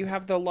 Yeah, you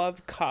have the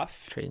Love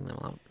Cuff. Trading them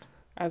out.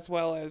 as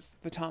well as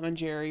the Tom and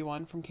Jerry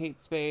one from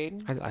Kate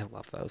Spade. I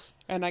love those.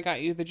 And I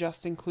got you the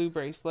Justin Clue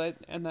bracelet,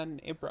 and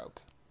then it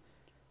broke.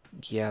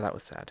 Yeah, that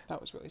was sad.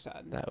 That was really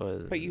sad. That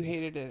was. But you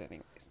hated it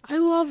anyways. I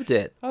loved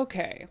it.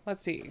 Okay,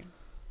 let's see.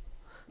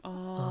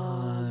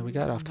 We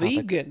got off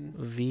topic.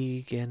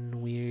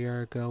 Vegan. We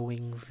are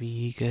going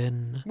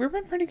vegan. We've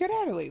been pretty good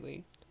at it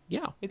lately.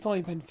 Yeah. It's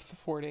only been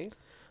 4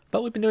 days.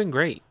 But we've been doing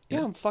great.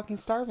 Yeah, I'm fucking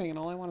starving, and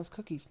all I want is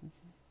cookies.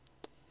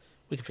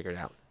 We can figure it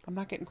out. I'm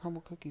not getting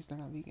crumble cookies. They're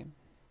not vegan.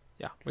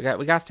 Yeah, we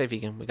gotta stay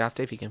vegan. We gotta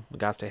stay vegan. We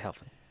gotta stay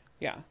healthy.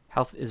 Yeah.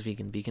 Health is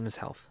vegan. Vegan is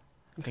health.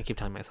 I keep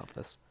telling myself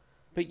this.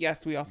 But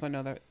yes, we also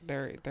know that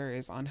there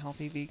is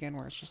unhealthy vegan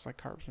where it's just like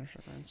carbs and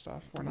sugar and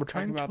stuff. We're not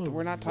talking about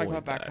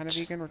that kind of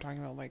vegan. We're talking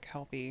about like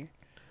healthy,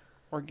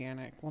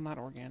 organic. Well, not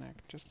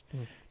organic. Just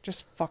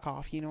fuck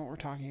off. You know what we're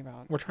talking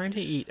about. We're trying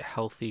to eat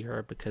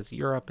healthier because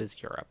Europe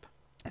is Europe.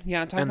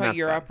 Yeah, talking about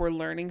Europe, we're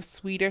learning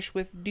Swedish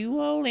with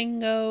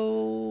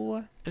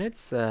Duolingo. And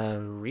it's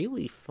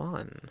really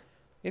fun.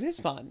 It is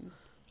fun.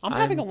 I'm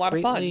having a lot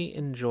of fun. I'm greatly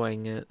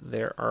enjoying it.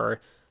 There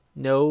are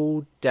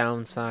no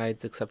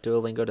downsides except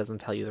Duolingo doesn't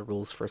tell you the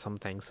rules for some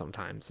things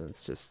sometimes, and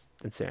it's just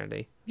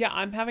insanity. Yeah,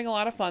 I'm having a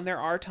lot of fun. There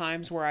are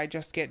times where I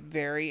just get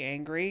very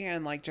angry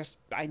and like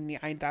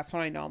I that's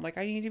when I know I'm like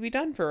I need to be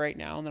done for right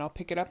now, and then I'll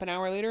pick it up an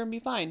hour later and be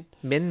fine.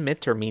 Min,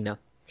 mit, or mina?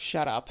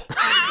 Shut up.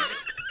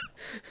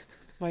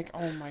 Like,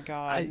 oh my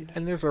god.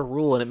 And there's a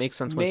rule and it makes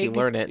sense once you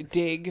learn it.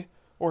 Dig,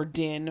 or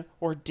din,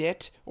 or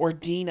dit, or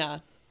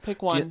dina.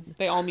 Pick one.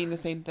 They all mean the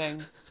same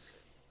thing.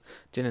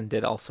 Din and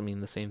did also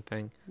mean the same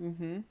thing.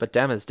 Mm-hmm. But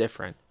dem is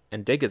different.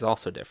 And dig is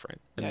also different.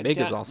 And mig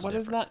is also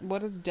different.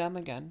 What is dem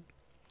again?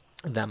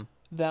 Them.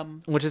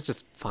 Which is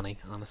just funny,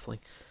 honestly.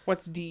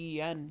 What's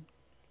den?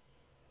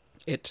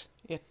 It.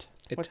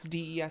 What's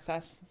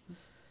dess?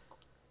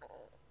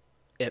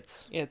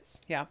 It's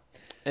yeah.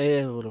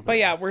 A little bit. But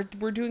yeah,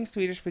 we're doing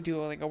Swedish with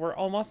Duolingo. We're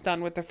almost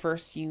done with the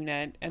first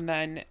unit, and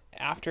then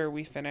after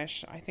we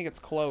finish, I think it's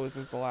close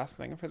is the last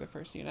thing for the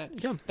first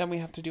unit. Yeah. Then we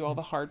have to do all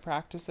the hard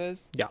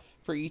practices. Yeah.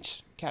 For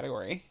each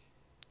category.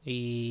 What?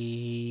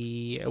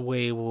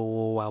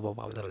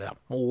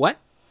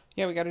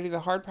 Yeah, we got to do the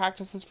hard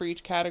practices for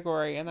each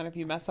category, and then if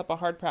you mess up a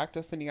hard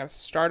practice, then you got to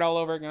start all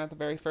over again at the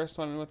very first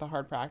one with the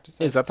hard practices.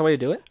 Is that the way to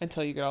do it?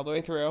 Until you get all the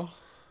way through.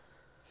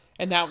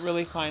 And that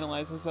really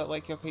finalizes that,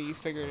 like, okay, you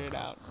figured it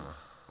out.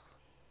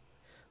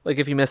 Like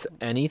if you miss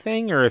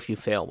anything or if you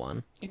fail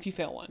one? If you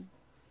fail one.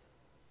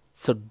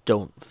 So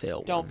don't fail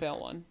one. Don't fail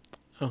one.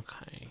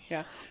 Okay.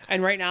 Yeah.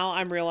 And right now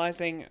I'm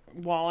realizing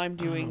while I'm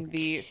doing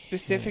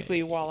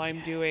while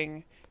I'm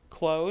doing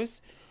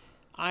close,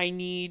 I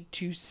need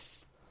to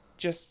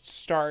just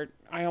start.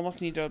 I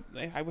almost need to,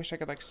 I wish I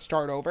could like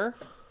start over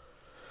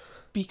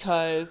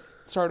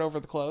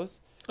the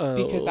close.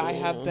 Because I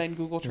have been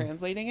Google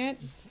translating it,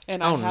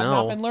 and I have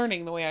not been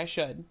learning the way I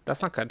should.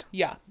 That's not good.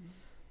 Yeah.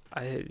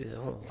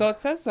 So it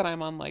says that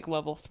I'm on like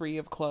level 3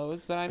 of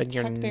close, but I'm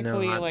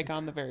technically like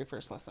on the very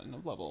first lesson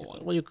of level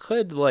 1. Well, you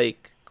could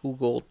like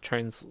Google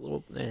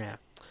translate. Yeah.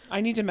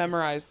 I need to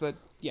memorize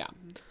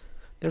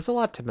There's a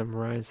lot to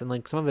memorize, and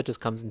like some of it just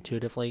comes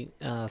intuitively.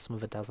 Some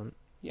of it doesn't.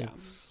 Yeah.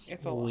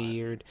 It's a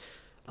weird.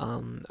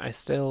 I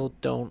still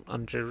don't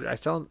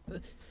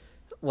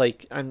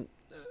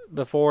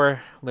before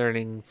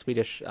learning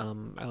Swedish,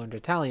 I learned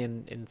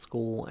Italian in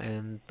school,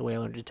 and the way I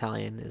learned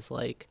Italian is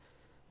like,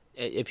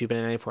 if you've been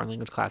in any foreign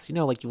language class, you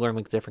know, like you learn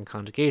like the different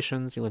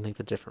conjugations, you learn like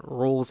the different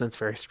rules, and it's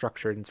very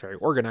structured and it's very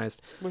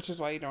organized. Which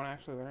is why you don't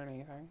actually learn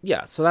anything.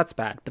 Yeah, so that's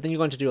bad. But then you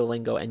go into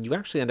Duolingo, and you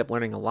actually end up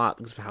learning a lot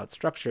because of how it's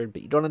structured,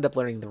 but you don't end up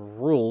learning the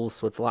rules,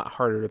 so it's a lot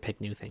harder to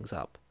pick new things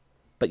up.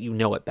 But you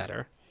know it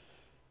better.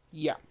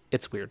 Yeah.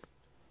 It's weird.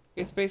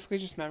 It's basically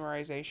just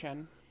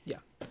memorization. Yeah.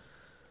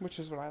 Which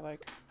is what I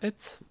like.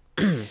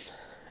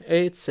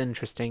 It's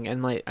interesting,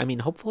 and like I mean,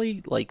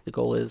 hopefully, like the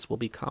goal is we'll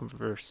be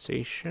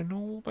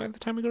conversational by the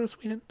time we go to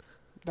Sweden.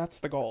 That's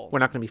the goal. We're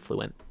not going to be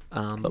fluent,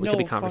 but we could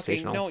be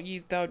conversational.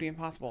 That would be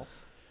impossible.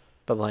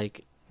 But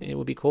like, it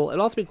would be cool.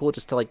 It'd also be cool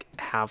just to like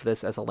have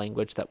this as a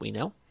language that we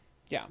know.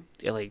 Yeah.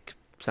 It like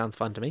sounds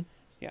fun to me.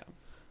 Yeah.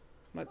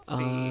 Let's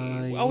see.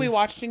 We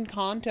watched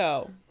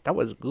Encanto. That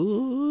was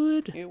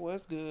good. It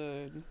was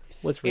good.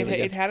 Was really good.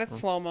 It had its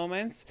slow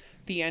moments.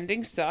 The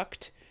ending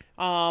sucked.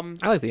 I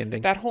like the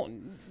ending. Like,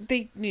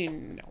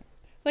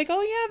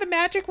 oh yeah, the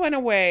magic went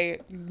away.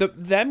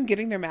 Them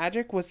getting their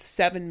magic was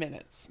 7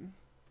 minutes.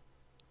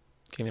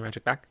 Getting their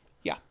magic back?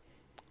 Yeah.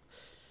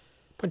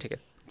 Point taken.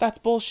 That's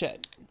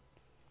bullshit.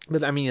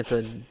 But I mean,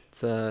 so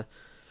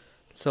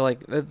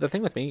like the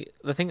thing with me,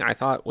 the thing I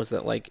thought was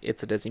that like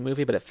it's a Disney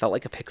movie, but it felt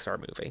like a Pixar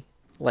movie.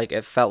 Like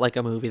it felt like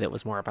a movie that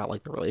was more about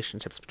like the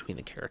relationships between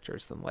the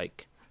characters than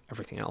like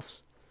everything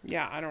else.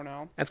 Yeah, I don't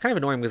know. It's kind of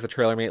annoying because the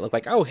trailer made it look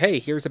like, oh, hey,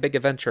 here's a big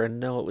adventure. And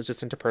no, it was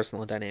just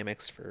interpersonal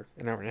dynamics for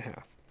an hour and a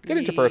half.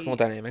 Good interpersonal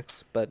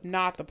dynamics, but...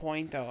 Not the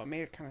point, though. It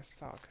made it kind of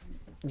suck.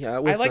 Yeah,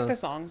 it was... I like the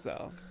songs,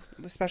 though.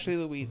 Especially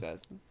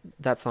Louisa's.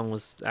 That song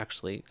was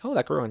actually... Oh,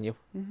 that grew on you.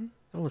 Mm-hmm.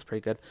 That one was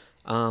pretty good.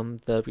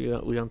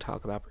 The we don't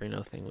talk about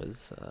Bruno thing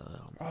was.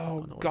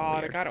 Oh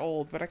God, it got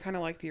old, but I kind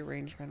of like the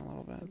arrangement a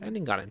little bit. The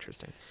ending got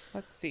interesting.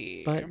 Let's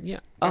see. But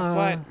yeah, guess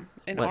what?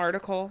 An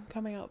article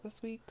coming out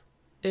this week.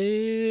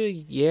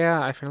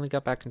 Yeah, I finally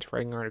got back into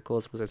writing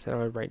articles because I said I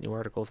would write new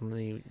articles in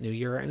the new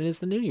year, and it is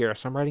the new year,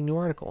 so I'm writing new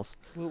articles.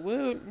 Woot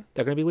woot.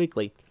 They're gonna be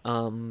weekly.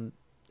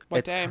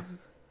 What day?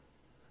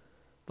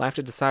 I have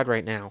to decide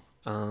right now.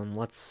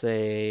 Let's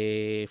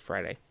say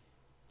Friday.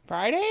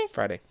 Fridays?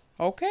 Friday.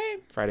 Okay.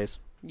 Fridays.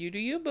 You do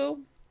you, boo.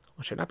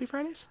 Well, should it not be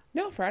Fridays?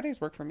 No,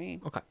 Fridays work for me.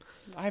 Okay.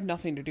 I have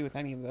nothing to do with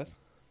any of this.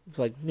 It's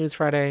like News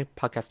Friday,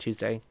 Podcast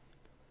Tuesday.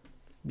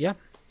 Yeah.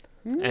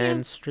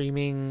 And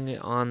streaming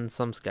on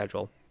some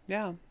schedule.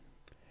 Yeah.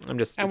 I'm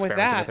just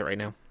experimenting with it right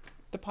now.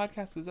 The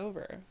podcast is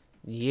over.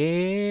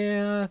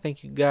 Yeah.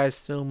 Thank you guys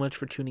so much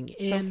for tuning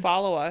in. So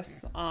follow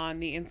us on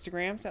the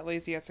Instagrams at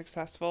Lazy Yet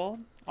Successful.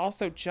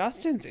 Also,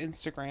 Justin's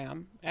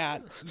Instagram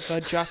at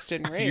the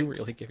Justin Riggs. Are you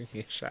really giving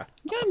me a shout?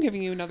 Yeah, I'm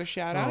giving you another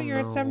shout out. You're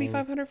at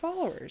 7,500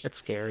 followers. It's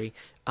scary.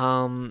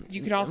 You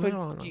can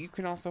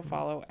also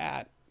follow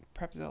at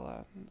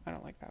Prepzilla. I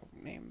don't like that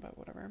name, but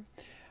whatever.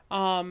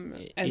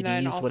 And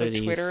then also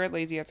Twitter at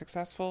Lazy Yet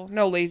Successful.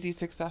 No, Lazy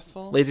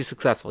Successful. Lazy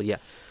Successful, yeah.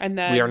 And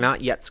then we are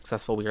not yet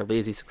successful. We are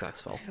lazy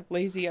successful.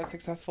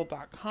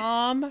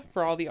 LazyYetSuccessful.com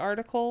for all the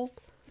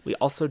articles. We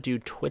also do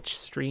Twitch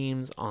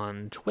streams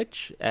on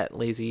Twitch at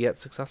Lazy Yet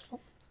Successful.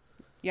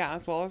 Yeah,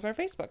 as well as our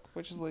Facebook,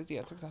 which is Lazy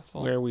Yet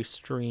Successful. Where we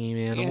stream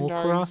Animal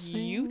Crossing.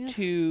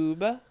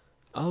 YouTube.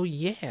 Oh,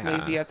 yeah.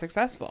 Lazy Yet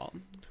Successful.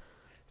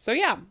 So,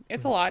 yeah,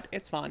 it's a lot.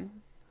 It's fun.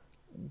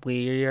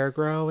 We are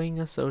growing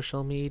a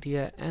social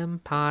media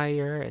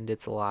empire, and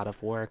it's a lot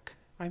of work.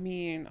 I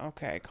mean,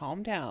 okay,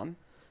 calm down.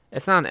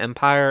 It's not an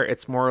empire.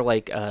 It's more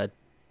like a...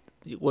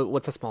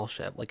 What's a small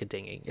ship? Like a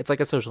dinghy. It's like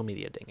a social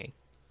media dinghy.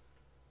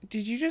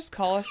 Did you just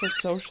call us a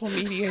social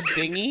media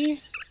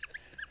dinghy?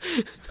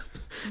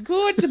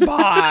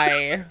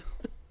 Goodbye.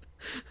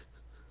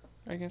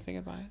 Are you going to say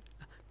goodbye?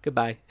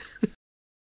 Goodbye.